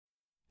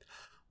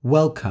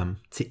Welcome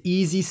to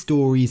Easy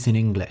Stories in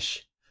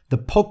English, the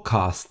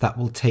podcast that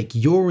will take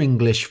your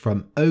English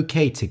from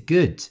okay to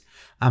good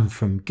and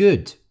from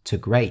good to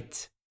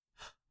great.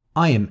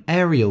 I am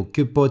Ariel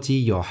Goodbody,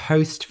 your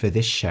host for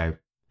this show.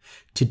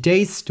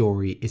 Today's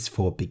story is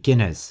for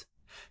beginners.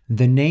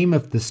 The name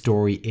of the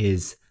story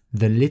is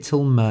The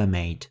Little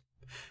Mermaid.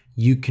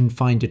 You can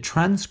find a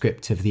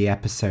transcript of the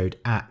episode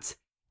at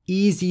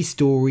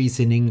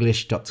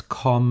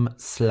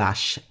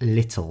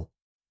easystoriesinenglish.com/little.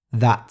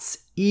 That's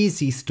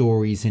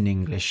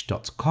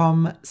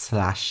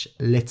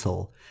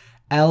easystoriesinenglish.com/little,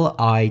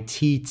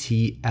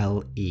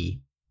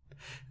 LITTLE.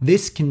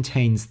 This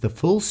contains the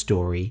full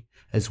story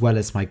as well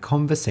as my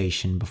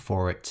conversation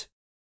before it.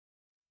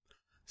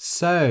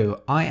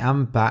 So, I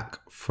am back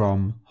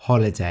from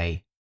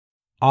holiday.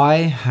 I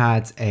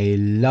had a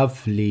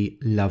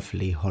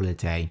lovely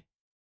holiday.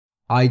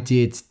 I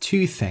did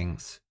two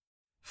things.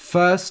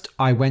 First,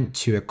 I went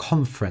to a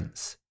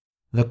conference.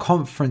 The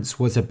conference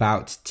was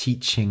about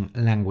teaching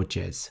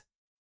languages.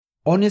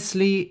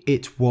 Honestly,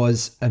 it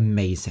was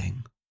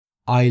amazing.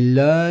 I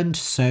learned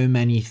so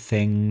many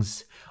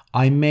things,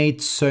 I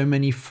made so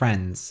many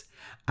friends,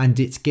 and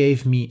it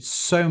gave me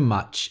so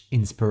much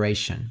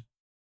inspiration.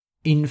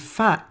 In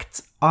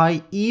fact,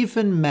 I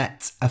even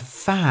met a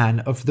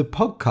fan of the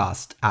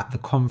podcast at the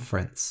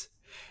conference.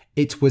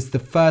 It was the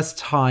first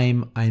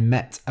time I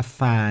met a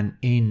fan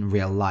in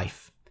real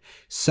life.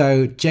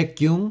 So,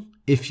 Jaekyung,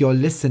 if you're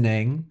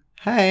listening,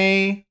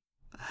 hey!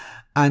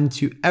 And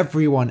to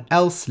everyone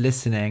else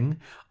listening,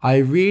 I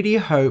really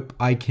hope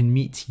I can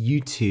meet you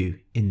two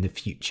in the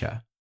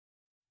future.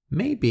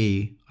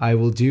 Maybe I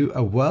will do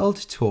a world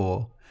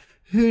tour.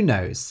 Who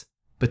knows?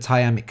 But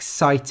I am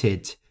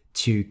excited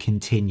to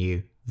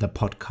continue the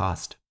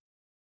podcast.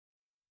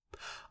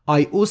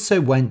 I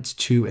also went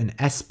to an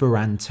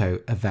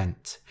Esperanto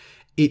event.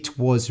 It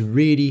was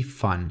really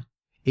fun.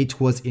 It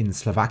was in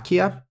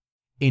Slovakia,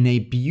 in a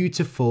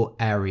beautiful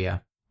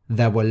area.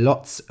 There were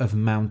lots of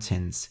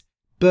mountains,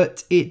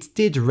 but it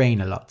did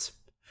rain a lot.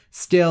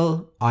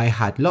 Still, I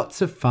had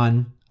lots of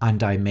fun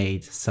and I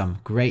made some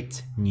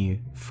great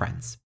new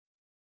friends.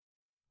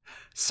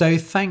 So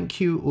thank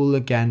you all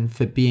again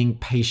for being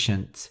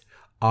patient.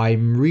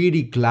 I'm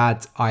really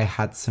glad I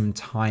had some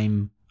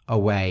time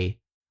away.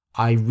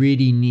 I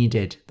really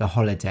needed the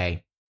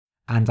holiday,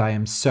 and I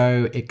am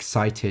so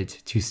excited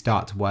to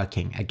start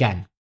working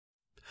again.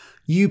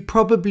 You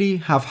probably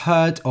have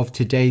heard of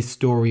today's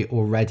story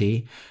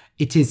already.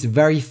 It is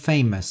very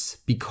famous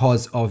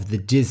because of the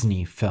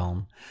Disney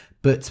film,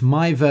 but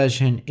my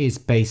version is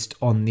based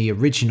on the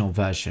original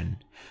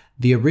version.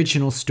 The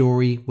original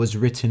story was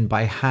written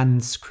by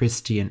Hans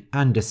Christian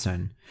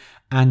Andersen,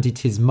 and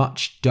it is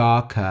much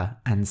darker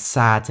and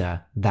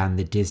sadder than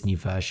the Disney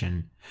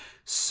version.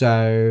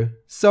 So,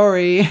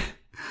 sorry.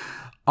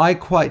 I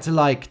quite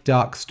like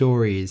dark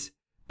stories,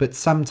 but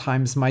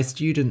sometimes my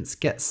students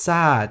get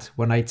sad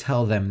when I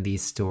tell them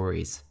these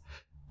stories.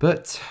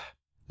 But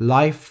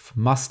life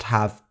must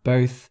have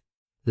both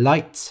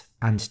light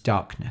and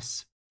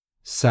darkness.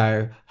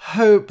 So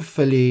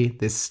hopefully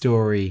this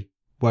story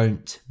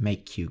won't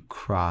make you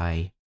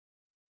cry.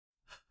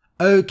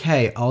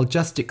 Okay, I'll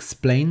just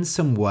explain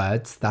some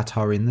words that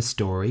are in the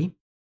story.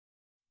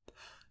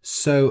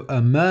 So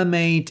a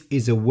mermaid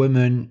is a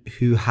woman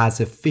who has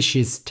a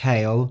fish's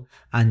tail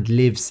and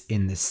lives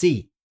in the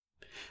sea.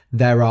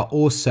 There are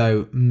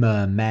also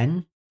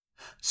mermen.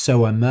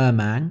 So a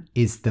merman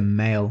is the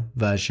male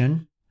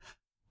version.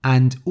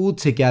 And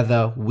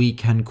altogether we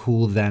can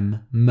call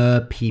them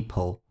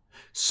merpeople.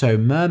 So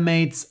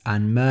mermaids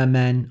and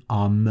mermen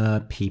are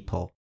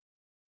merpeople.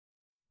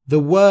 The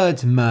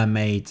word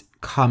mermaid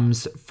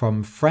comes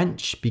from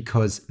French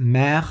because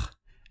mer,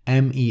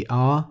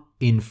 M-E-R,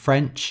 in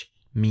French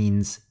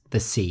means the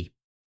sea.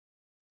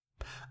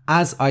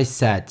 As I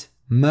said,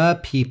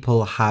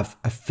 merpeople have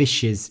a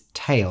fish's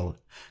tail.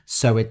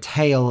 So a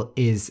tail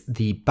is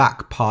the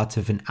back part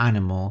of an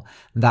animal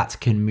that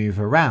can move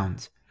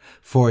around.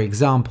 For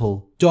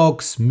example,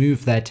 dogs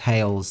move their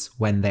tails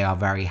when they are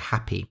very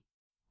happy.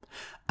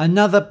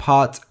 Another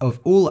part of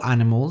all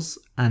animals,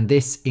 and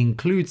this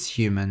includes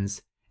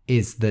humans,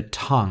 is the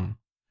tongue.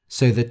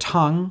 So the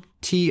tongue,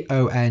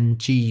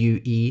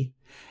 T-O-N-G-U-E,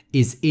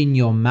 is in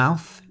your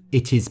mouth.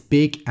 It is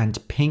big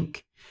and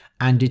pink,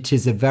 and it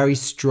is a very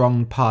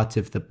strong part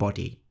of the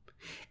body.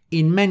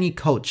 In many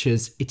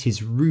cultures, it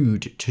is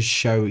rude to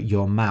show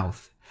your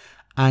mouth,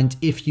 and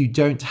if you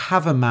don't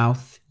have a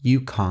mouth,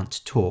 you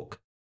can't talk.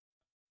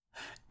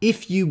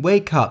 If you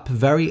wake up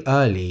very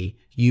early,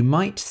 you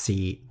might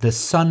see the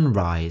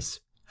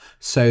sunrise.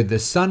 So the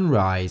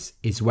sunrise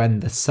is when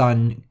the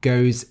sun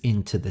goes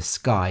into the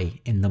sky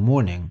in the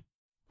morning.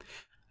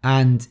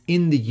 And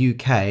in the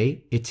UK,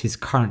 it is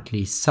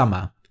currently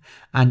summer.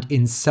 And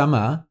in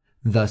summer,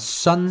 the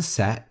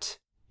sunset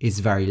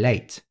is very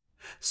late.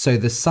 So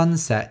the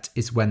sunset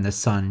is when the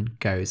sun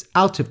goes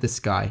out of the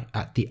sky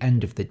at the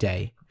end of the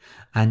day.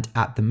 And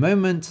at the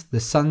moment,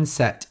 the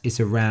sunset is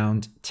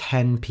around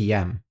 10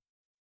 p.m.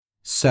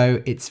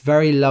 So it's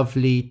very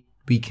lovely.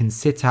 We can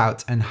sit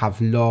out and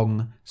have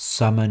long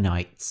summer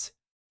nights.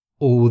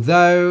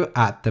 although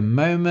at the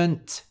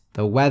moment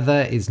the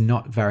weather is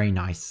not very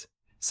nice,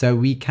 so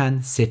we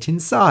can sit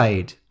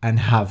inside and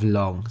have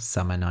long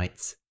summer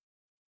nights.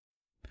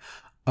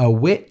 A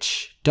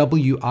witch,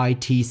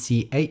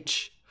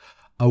 W-I-T-C-H.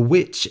 A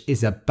witch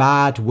is a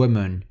bad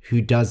woman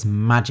who does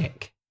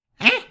magic.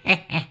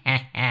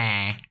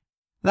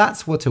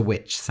 That's what a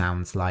witch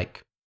sounds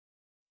like.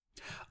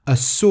 A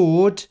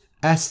sword,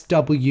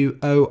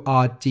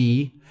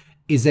 S-W-O-R-D,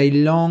 is a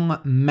long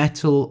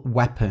metal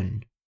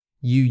weapon.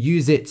 You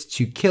use it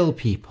to kill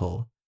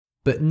people,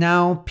 but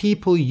now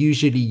people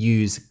usually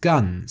use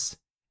guns.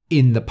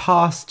 In the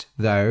past,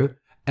 though,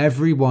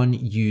 everyone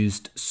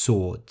used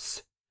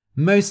swords.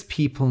 Most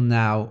people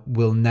now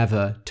will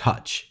never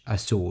touch a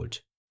sword.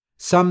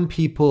 Some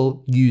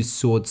people use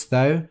swords,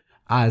 though,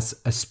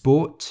 as a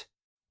sport,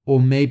 or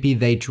maybe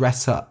they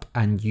dress up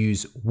and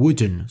use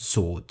wooden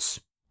swords.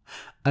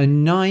 A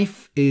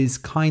knife is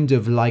kind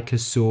of like a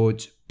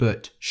sword,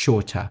 but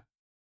shorter.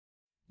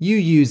 You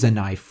use a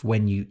knife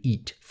when you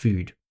eat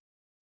food.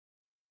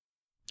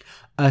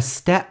 A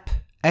step,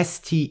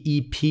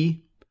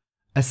 S-T-E-P.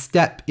 A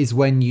step is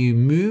when you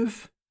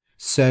move,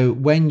 so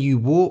when you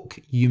walk,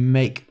 you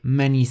make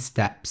many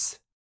steps.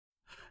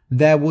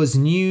 There was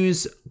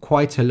news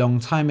quite a long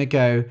time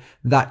ago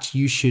that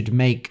you should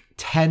make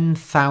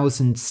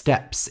 10,000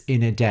 steps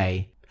in a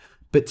day,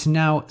 but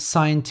now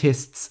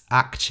scientists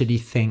actually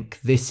think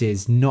this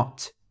is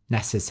not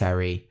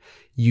necessary.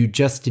 You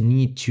just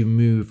need to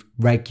move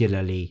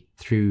regularly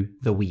through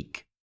the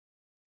week.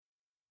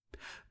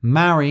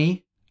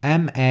 Marry,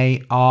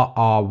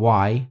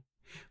 M-A-R-R-Y.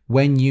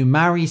 When you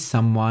marry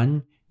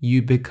someone,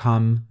 you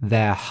become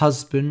their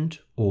husband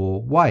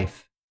or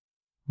wife.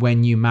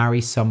 When you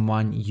marry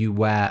someone, you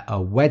wear a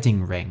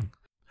wedding ring.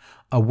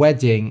 A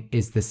wedding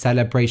is the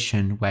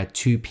celebration where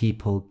two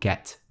people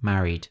get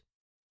married.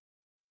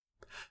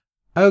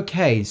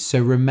 Okay,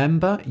 so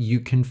remember you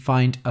can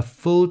find a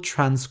full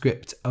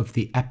transcript of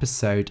the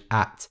episode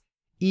at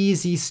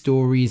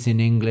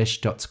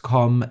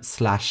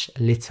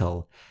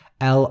easystoriesinenglish.com/little,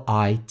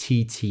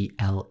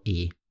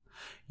 L-I-T-T-L-E.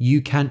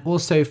 You can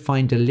also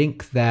find a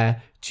link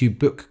there to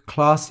book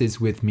classes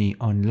with me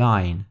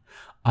online.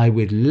 I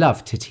would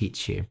love to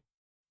teach you.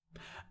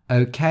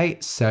 Okay,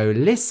 so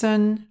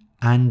listen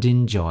and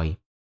enjoy.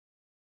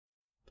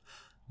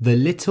 The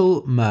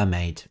Little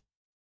Mermaid.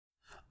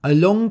 A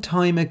long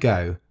time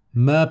ago,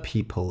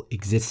 merpeople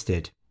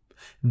existed.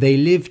 They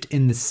lived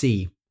in the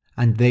sea,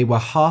 and they were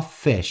half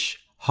fish,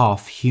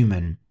 half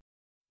human.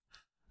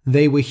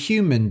 They were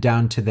human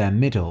down to their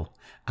middle,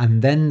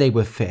 and then they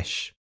were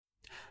fish.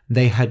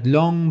 They had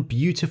long,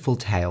 beautiful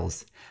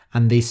tails,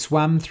 and they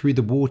swam through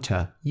the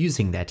water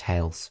using their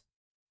tails.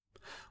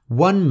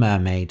 One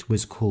mermaid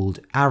was called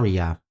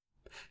Ariel.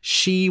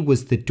 She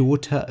was the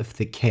daughter of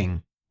the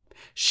king.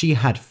 She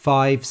had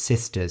 5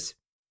 sisters.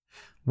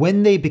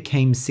 When they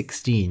became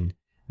 16,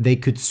 they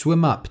could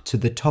swim up to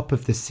the top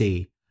of the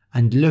sea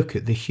and look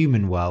at the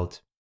human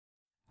world.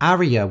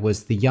 Ariel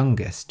was the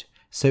youngest,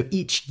 so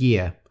each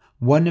year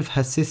one of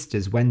her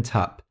sisters went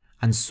up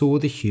and saw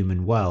the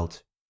human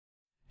world.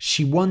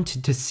 She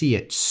wanted to see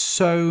it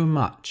so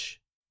much,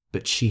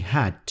 but she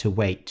had to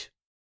wait.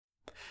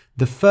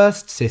 The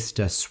first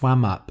sister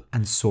swam up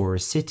and saw a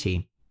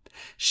city.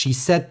 She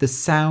said the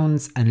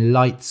sounds and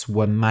lights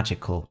were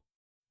magical.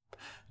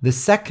 The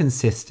second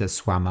sister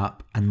swam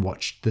up and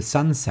watched the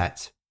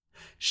sunset.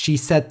 She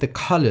said the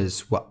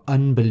colours were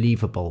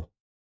unbelievable.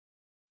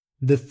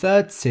 The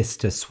third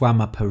sister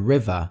swam up a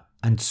river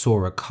and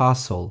saw a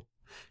castle.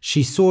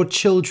 She saw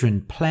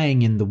children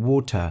playing in the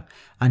water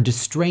and a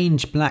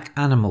strange black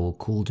animal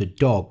called a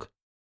dog.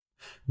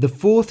 The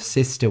fourth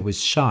sister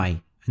was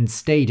shy and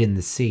stayed in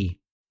the sea,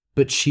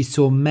 but she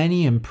saw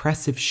many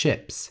impressive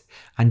ships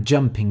and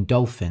jumping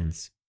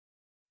dolphins.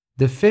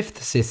 The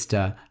fifth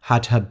sister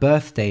had her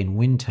birthday in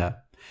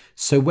winter,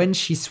 so when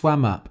she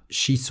swam up,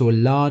 she saw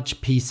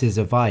large pieces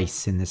of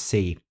ice in the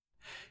sea.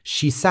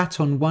 She sat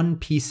on one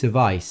piece of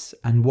ice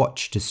and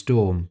watched a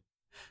storm.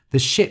 The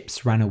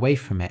ships ran away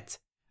from it,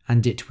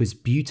 and it was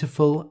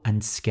beautiful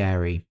and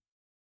scary.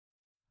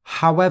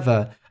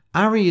 However,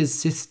 Ariel's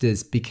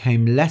sisters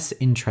became less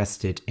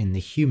interested in the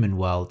human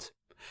world.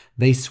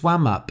 They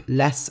swam up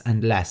less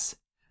and less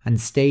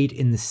and stayed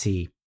in the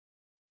sea.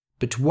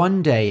 But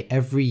one day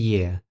every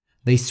year,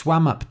 they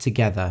swam up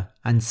together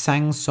and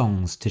sang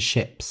songs to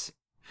ships.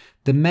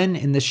 The men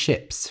in the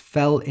ships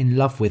fell in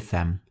love with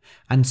them,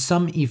 and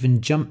some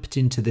even jumped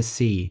into the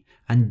sea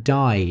and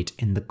died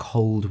in the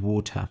cold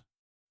water.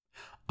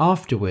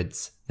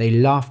 Afterwards, they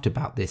laughed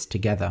about this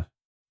together.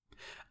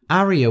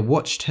 Ariel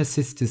watched her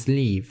sisters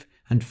leave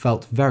and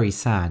felt very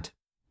sad.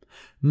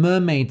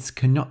 Mermaids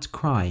cannot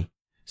cry,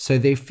 so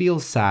they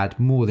feel sad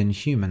more than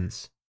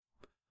humans.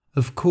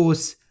 Of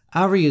course,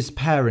 Ariel's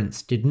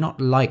parents did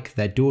not like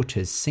their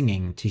daughters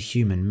singing to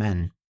human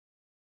men.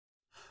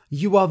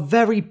 "You are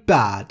very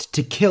bad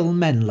to kill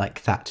men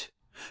like that.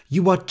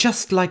 You are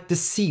just like the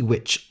sea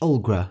witch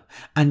Ulgra,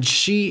 and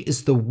she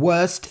is the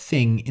worst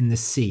thing in the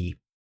sea."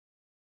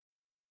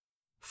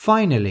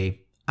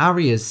 Finally,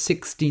 Ariel's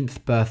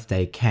 16th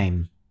birthday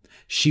came.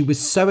 She was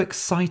so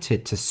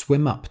excited to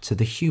swim up to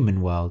the human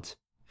world.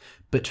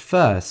 But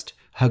first,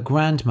 her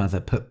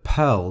grandmother put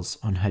pearls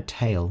on her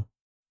tail.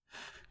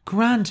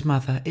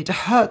 "Grandmother, it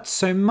hurts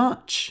so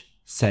much,"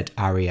 said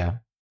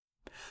Arya.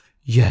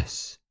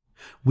 "Yes,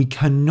 we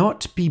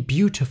cannot be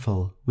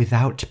beautiful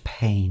without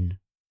pain."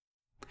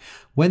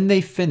 When they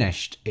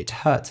finished,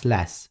 it hurt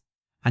less,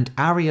 and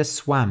Arya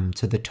swam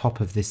to the top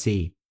of the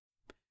sea.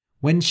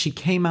 When she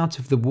came out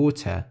of the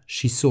water,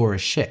 she saw a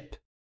ship.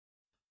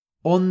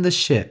 On the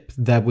ship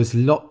there was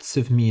lots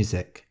of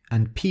music,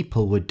 and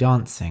people were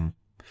dancing.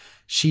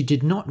 She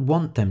did not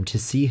want them to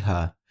see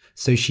her,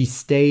 so she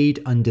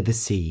stayed under the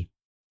sea.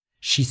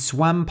 She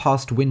swam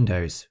past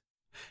windows.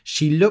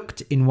 She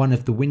looked in one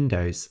of the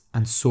windows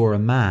and saw a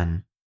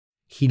man.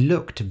 He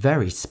looked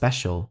very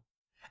special.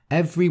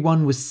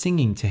 Everyone was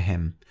singing to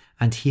him,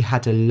 and he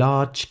had a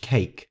large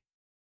cake.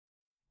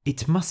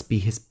 It must be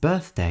his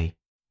birthday,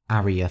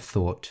 Arya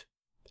thought.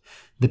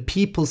 The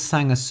people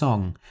sang a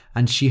song,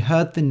 and she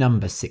heard the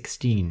number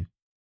 16.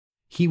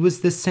 He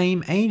was the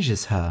same age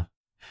as her,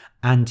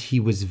 and he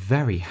was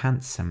very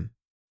handsome.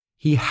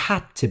 He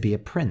had to be a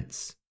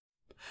prince.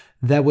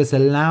 There was a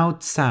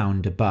loud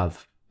sound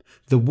above.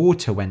 The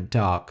water went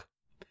dark.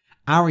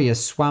 Arya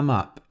swam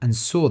up and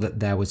saw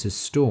that there was a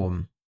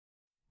storm.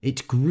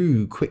 It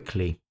grew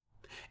quickly.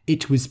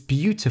 It was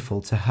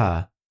beautiful to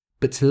her,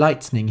 but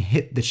lightning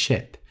hit the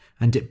ship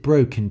and it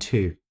broke in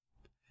two.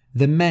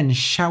 The men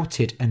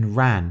shouted and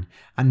ran,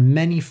 and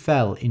many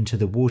fell into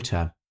the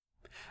water.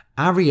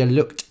 Arya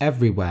looked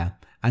everywhere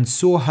and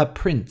saw her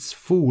prince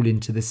fall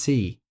into the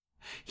sea.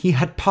 He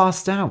had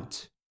passed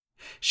out.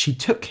 She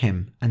took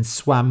him and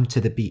swam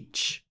to the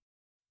beach.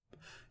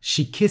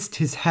 She kissed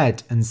his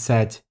head and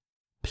said,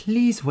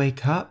 "Please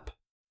wake up."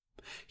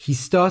 He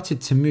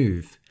started to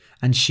move,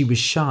 and she was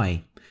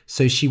shy,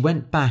 so she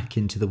went back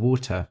into the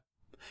water.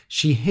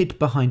 She hid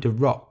behind a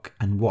rock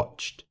and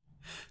watched.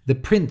 The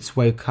prince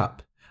woke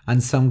up,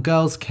 and some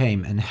girls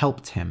came and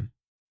helped him.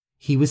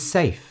 He was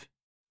safe.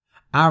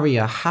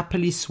 Arya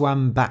happily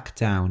swam back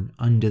down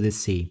under the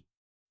sea.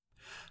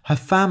 Her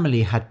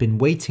family had been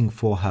waiting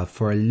for her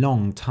for a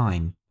long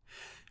time.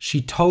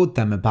 She told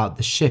them about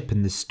the ship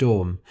and the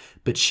storm,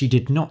 but she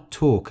did not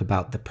talk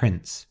about the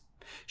prince.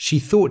 She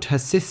thought her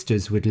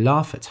sisters would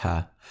laugh at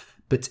her,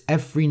 but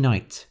every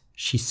night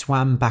she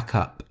swam back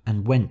up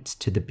and went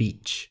to the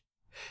beach.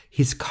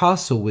 His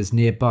castle was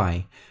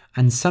nearby,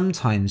 and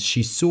sometimes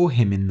she saw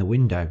him in the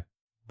window.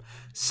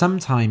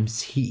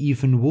 Sometimes he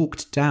even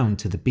walked down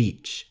to the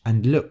beach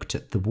and looked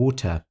at the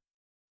water.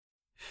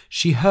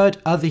 She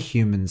heard other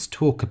humans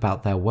talk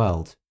about their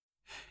world.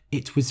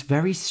 It was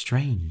very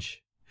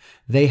strange.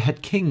 They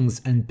had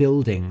kings and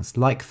buildings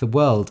like the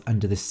world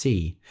under the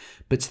sea,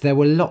 but there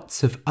were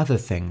lots of other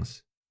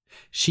things.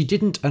 She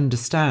didn't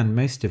understand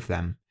most of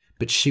them,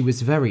 but she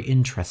was very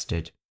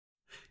interested.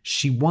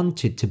 She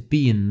wanted to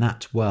be in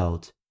that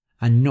world,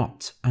 and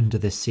not under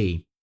the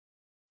sea.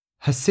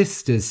 Her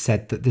sisters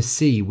said that the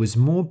sea was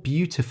more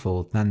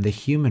beautiful than the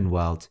human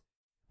world,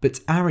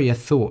 but Arya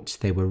thought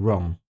they were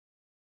wrong.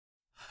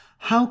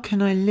 "How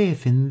can I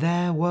live in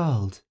their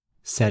world?"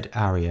 said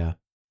Arya.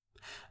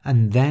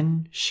 And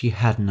then she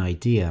had an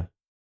idea.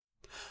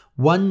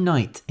 One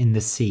night in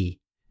the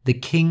sea, the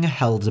king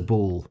held a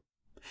ball.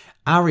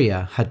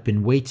 Arya had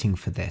been waiting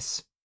for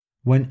this.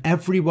 When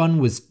everyone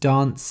was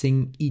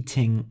dancing,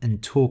 eating,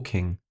 and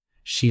talking,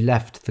 she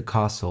left the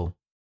castle.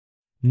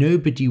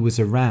 Nobody was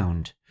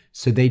around,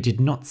 so they did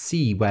not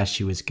see where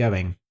she was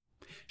going.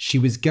 She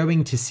was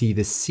going to see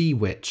the sea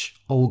witch,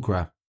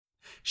 Olgra.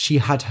 She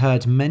had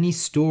heard many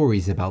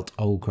stories about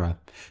Olgra,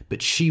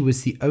 but she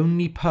was the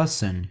only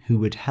person who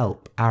would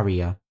help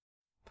Arya.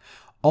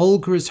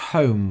 Olgra's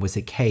home was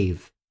a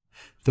cave.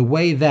 The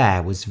way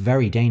there was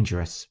very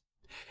dangerous.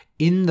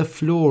 In the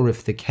floor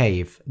of the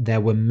cave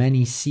there were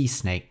many sea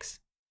snakes.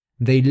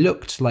 They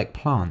looked like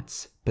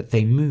plants, but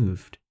they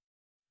moved.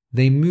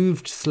 They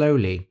moved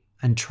slowly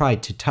and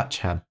tried to touch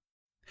her.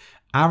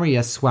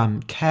 Arya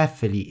swam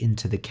carefully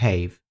into the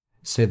cave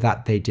so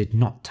that they did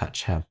not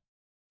touch her.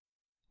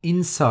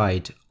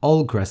 Inside,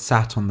 Olgra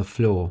sat on the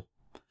floor.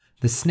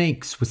 The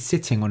snakes were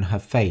sitting on her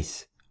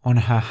face, on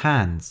her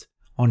hands,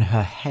 on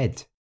her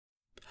head.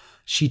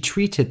 She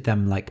treated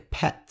them like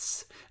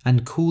pets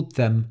and called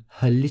them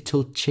her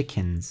little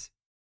chickens.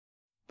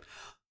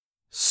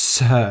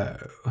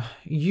 "So,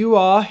 you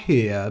are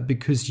here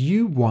because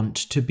you want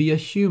to be a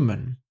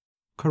human,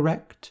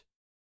 correct?"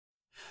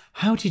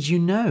 "How did you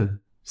know?"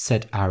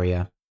 said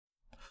Arya.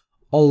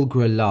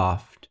 Olgra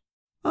laughed.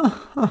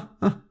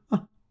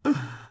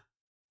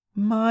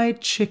 "My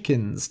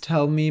chickens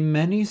tell me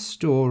many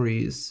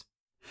stories.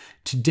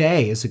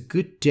 Today is a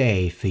good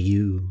day for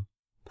you.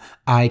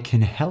 I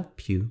can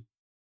help you."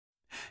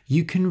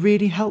 "You can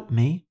really help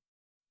me?"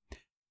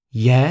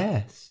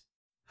 "Yes.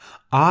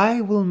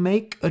 I will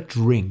make a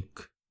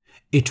drink.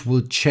 It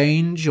will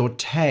change your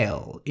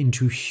tail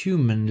into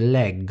human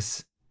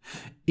legs.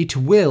 It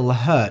will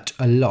hurt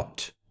a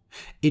lot.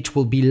 It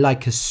will be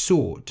like a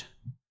sword.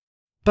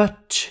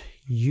 But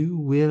you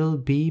will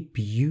be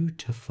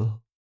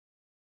beautiful."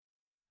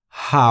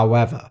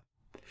 However,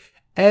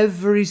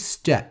 every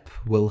step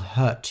will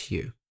hurt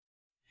you.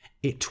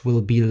 It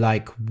will be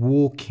like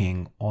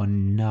walking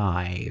on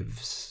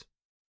knives."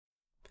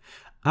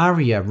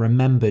 Arya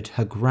remembered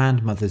her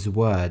grandmother's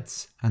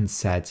words and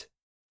said,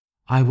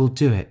 "I will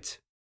do it."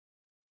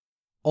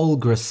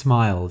 Olga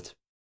smiled.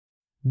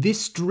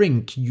 "This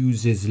drink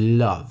uses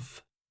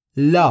love.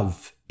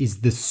 Love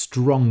is the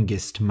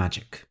strongest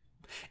magic.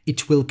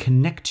 It will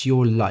connect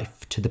your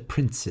life to the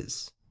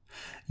prince's.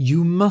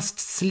 You must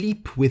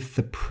sleep with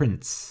the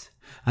prince,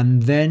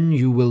 and then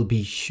you will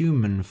be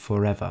human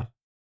forever.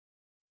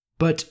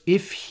 But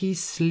if he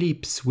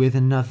sleeps with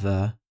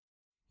another,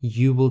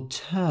 you will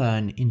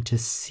turn into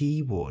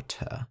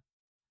seawater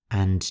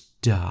and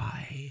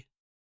die."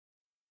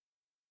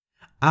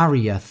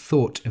 Arya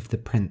thought of the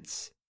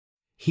prince.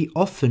 He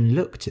often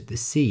looked at the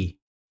sea,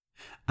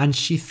 and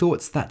she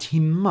thought that he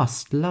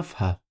must love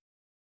her.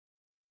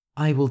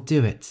 "I will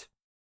do it."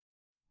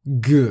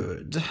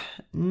 "Good.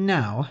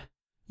 Now,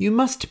 you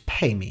must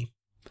pay me.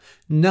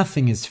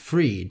 Nothing is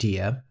free,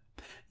 dear.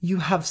 You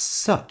have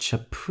such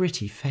a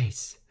pretty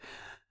face.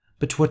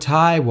 But what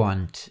I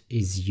want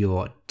is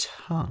your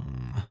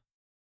tongue."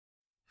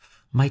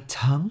 "My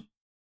tongue?"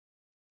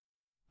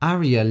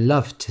 Arya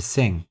loved to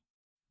sing.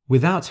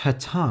 Without her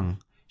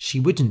tongue, she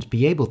wouldn't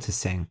be able to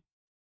sing.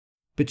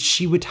 But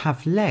she would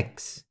have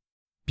legs,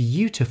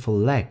 beautiful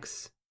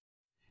legs.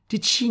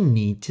 Did she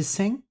need to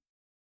sing?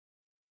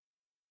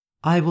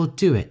 "I will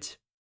do it."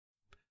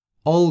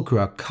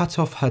 Olga cut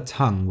off her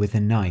tongue with a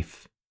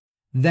knife.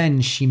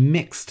 Then she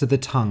mixed the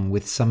tongue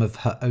with some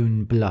of her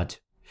own blood.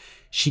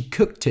 She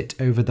cooked it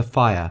over the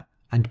fire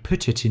and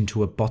put it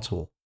into a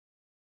bottle.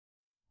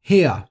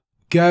 "Here,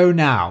 go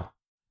now.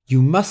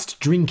 You must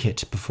drink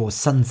it before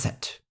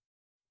sunset."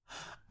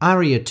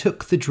 Arya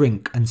took the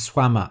drink and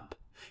swam up.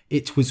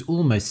 It was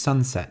almost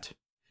sunset.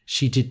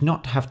 She did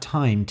not have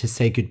time to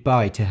say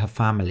goodbye to her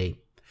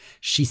family.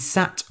 She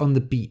sat on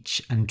the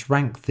beach and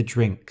drank the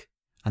drink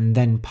and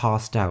then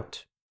passed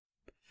out.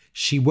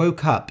 She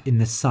woke up in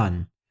the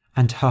sun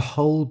and her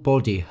whole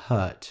body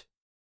hurt.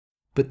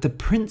 But the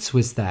prince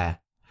was there.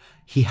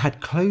 He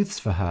had clothes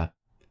for her.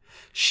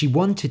 She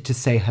wanted to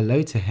say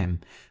hello to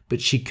him,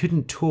 but she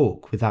couldn't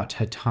talk without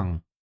her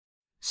tongue.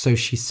 So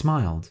she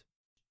smiled.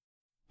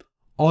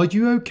 "Are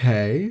you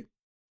okay?"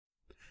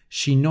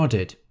 She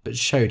nodded, but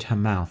showed her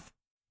mouth.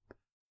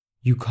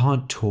 "You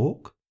can't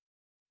talk?"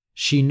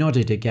 She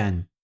nodded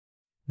again.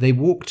 They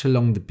walked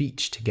along the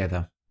beach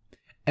together.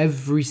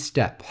 Every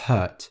step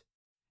hurt.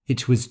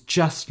 It was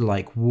just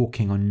like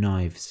walking on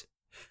knives.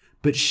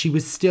 But she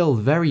was still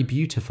very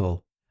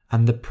beautiful,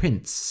 and the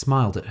prince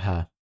smiled at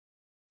her.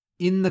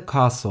 In the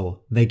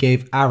castle, they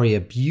gave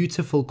Arya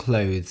beautiful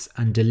clothes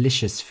and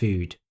delicious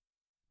food.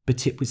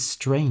 But it was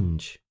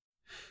strange.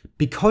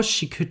 Because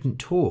she couldn't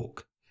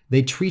talk,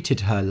 they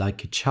treated her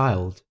like a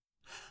child.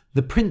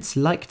 The prince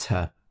liked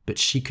her, but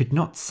she could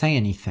not say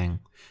anything,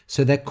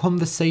 so their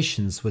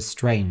conversations were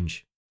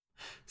strange.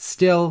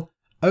 Still,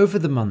 over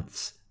the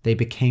months, they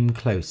became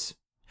close.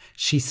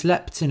 She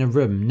slept in a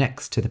room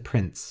next to the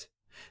prince.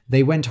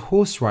 They went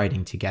horse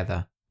riding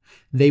together.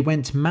 They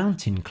went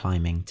mountain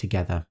climbing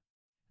together.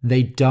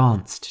 They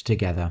danced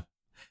together.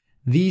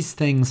 These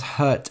things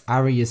hurt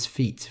Arya's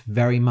feet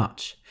very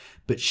much,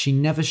 but she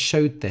never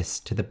showed this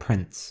to the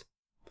prince.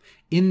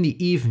 In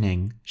the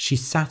evening, she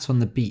sat on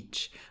the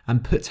beach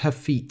and put her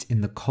feet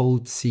in the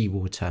cold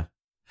seawater.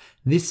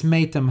 This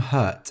made them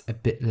hurt a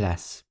bit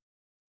less.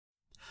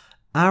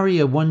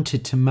 Arya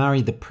wanted to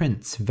marry the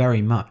prince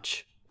very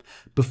much.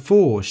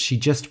 Before, she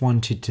just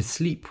wanted to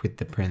sleep with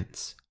the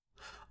prince.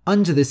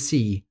 Under the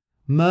sea,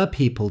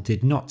 mer-people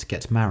did not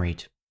get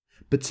married.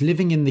 But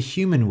living in the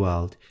human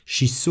world,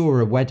 she saw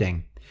a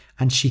wedding,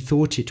 and she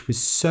thought it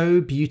was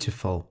so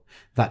beautiful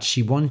that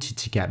she wanted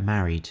to get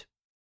married.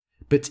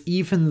 But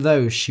even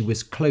though she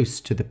was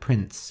close to the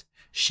prince,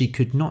 she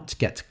could not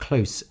get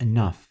close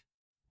enough,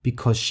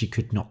 because she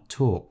could not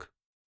talk.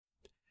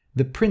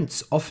 The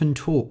prince often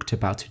talked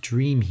about a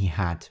dream he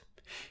had.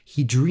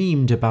 He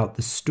dreamed about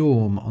the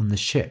storm on the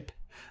ship,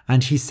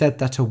 and he said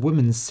that a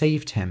woman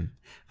saved him,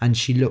 and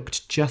she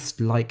looked just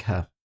like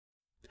her.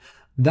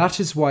 "That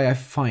is why I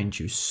find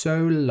you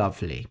so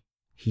lovely,"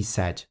 he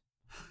said.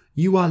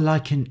 "You are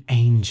like an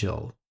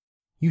angel.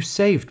 You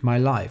saved my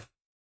life."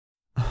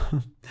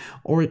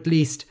 Or at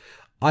least,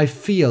 I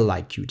feel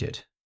like you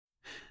did.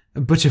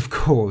 But of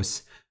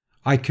course,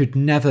 I could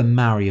never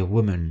marry a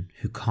woman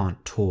who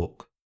can't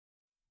talk.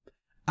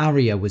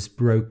 Arya was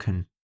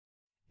broken.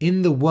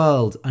 In the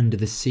world under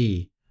the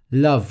sea,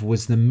 love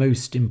was the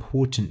most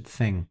important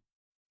thing.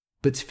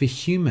 But for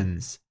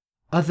humans,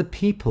 other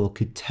people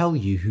could tell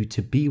you who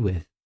to be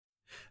with.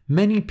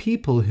 Many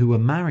people who were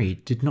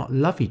married did not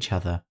love each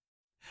other.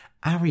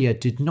 Arya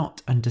did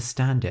not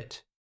understand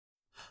it.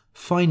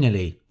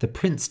 Finally, the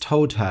prince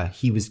told her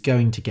he was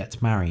going to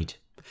get married.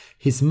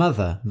 His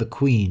mother, the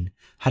queen,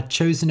 had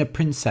chosen a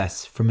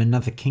princess from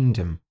another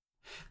kingdom.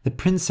 The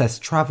princess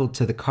travelled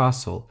to the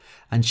castle,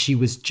 and she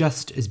was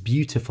just as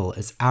beautiful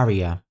as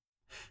Arya.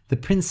 The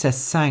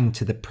princess sang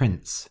to the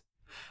prince.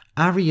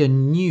 Arya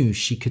knew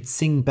she could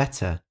sing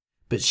better,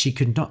 but she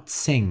could not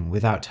sing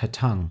without her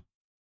tongue.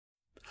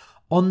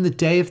 On the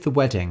day of the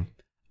wedding,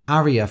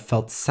 Arya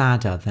felt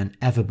sadder than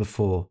ever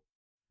before,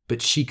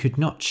 but she could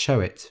not show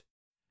it.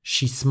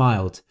 She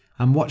smiled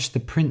and watched the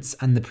prince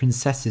and the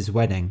princess's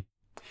wedding.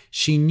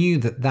 She knew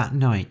that that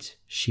night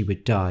she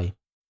would die.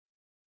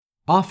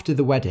 After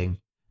the wedding,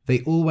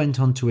 they all went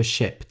onto a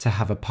ship to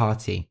have a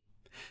party.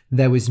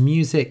 There was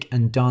music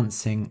and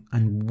dancing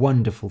and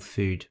wonderful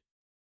food.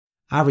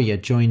 Arya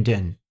joined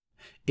in.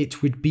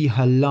 It would be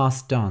her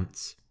last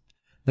dance.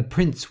 The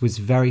prince was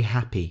very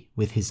happy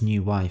with his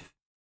new wife.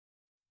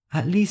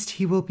 At least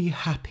he will be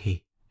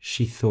happy,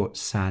 she thought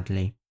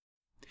sadly.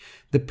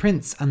 The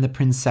prince and the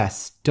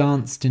princess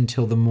danced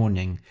until the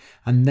morning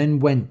and then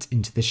went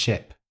into the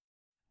ship.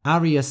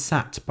 Arya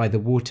sat by the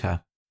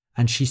water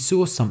and she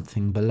saw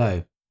something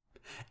below.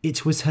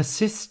 It was her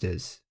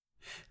sisters.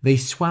 They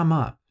swam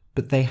up,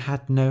 but they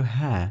had no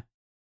hair.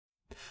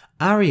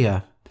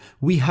 Arya,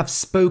 we have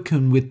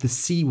spoken with the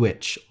sea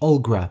witch,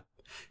 Olgra.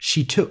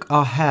 She took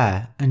our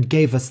hair and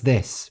gave us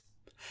this.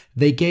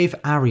 They gave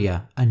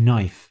Arya a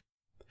knife.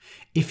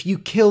 If you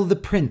kill the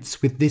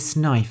prince with this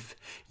knife,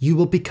 you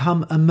will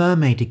become a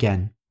mermaid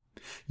again.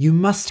 You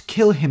must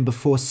kill him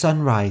before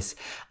sunrise,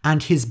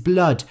 and his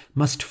blood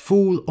must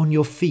fall on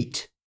your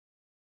feet.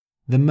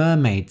 The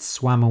mermaid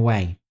swam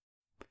away.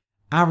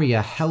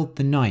 Arya held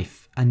the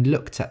knife and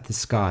looked at the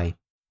sky.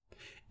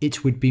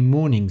 It would be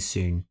morning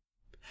soon.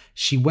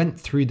 She went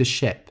through the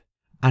ship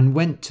and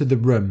went to the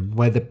room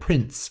where the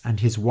prince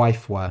and his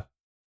wife were.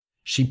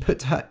 She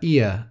put her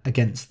ear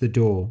against the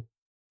door.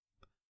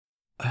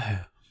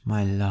 "Oh,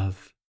 my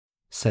love,"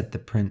 said the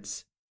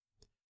prince.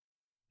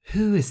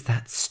 "Who is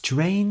that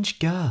strange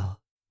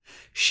girl?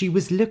 She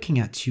was looking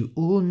at you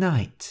all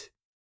night."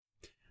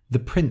 The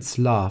prince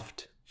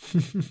laughed.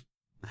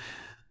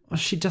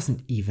 "She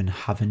doesn't even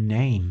have a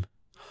name.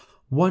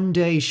 One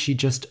day she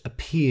just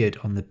appeared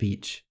on the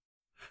beach.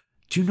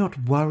 Do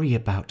not worry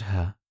about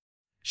her.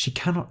 She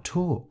cannot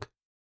talk."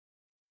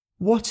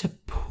 "What a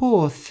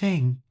poor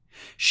thing.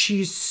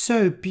 She is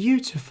so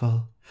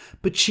beautiful,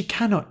 but she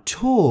cannot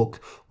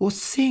talk or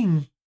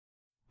sing."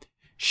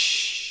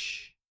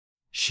 "Shh.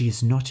 She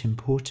is not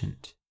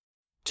important.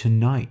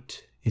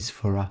 Tonight is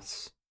for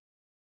us."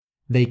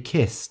 They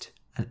kissed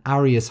and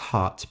Arya's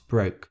heart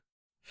broke.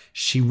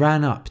 She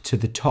ran up to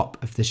the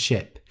top of the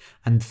ship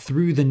and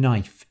threw the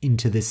knife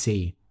into the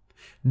sea.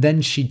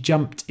 Then she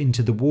jumped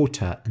into the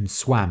water and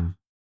swam.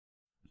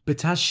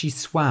 But as she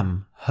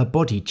swam, her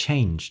body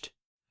changed.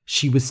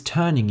 She was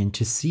turning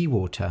into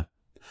seawater.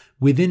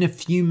 Within a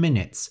few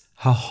minutes,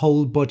 her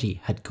whole body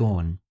had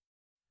gone.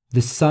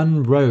 The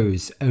sun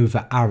rose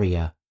over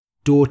Arya,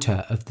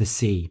 daughter of the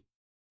sea.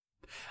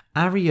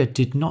 Arya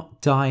did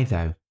not die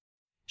though.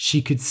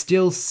 She could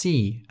still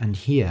see and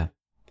hear.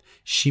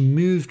 She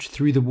moved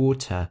through the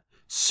water,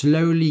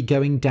 slowly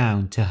going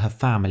down to her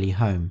family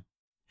home.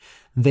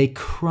 They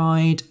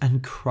cried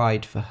and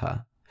cried for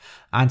her,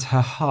 and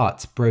her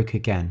heart broke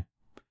again.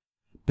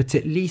 But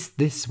at least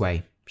this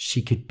way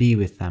she could be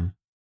with them,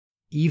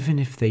 even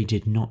if they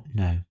did not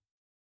know.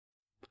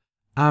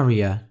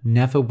 Arya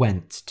never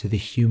went to the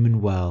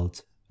human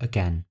world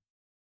again.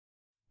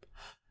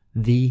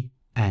 The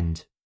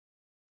end.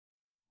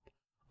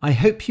 I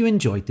hope you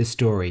enjoyed the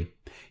story.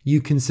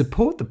 You can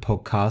support the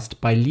podcast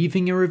by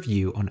leaving a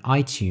review on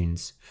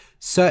iTunes.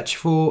 Search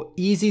for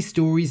Easy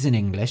Stories in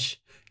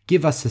English,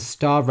 give us a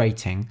star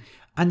rating,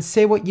 and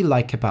say what you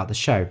like about the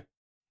show.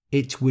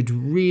 It would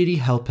really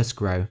help us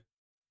grow.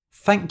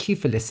 Thank you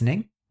for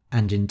listening,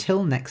 and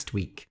until next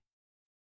week.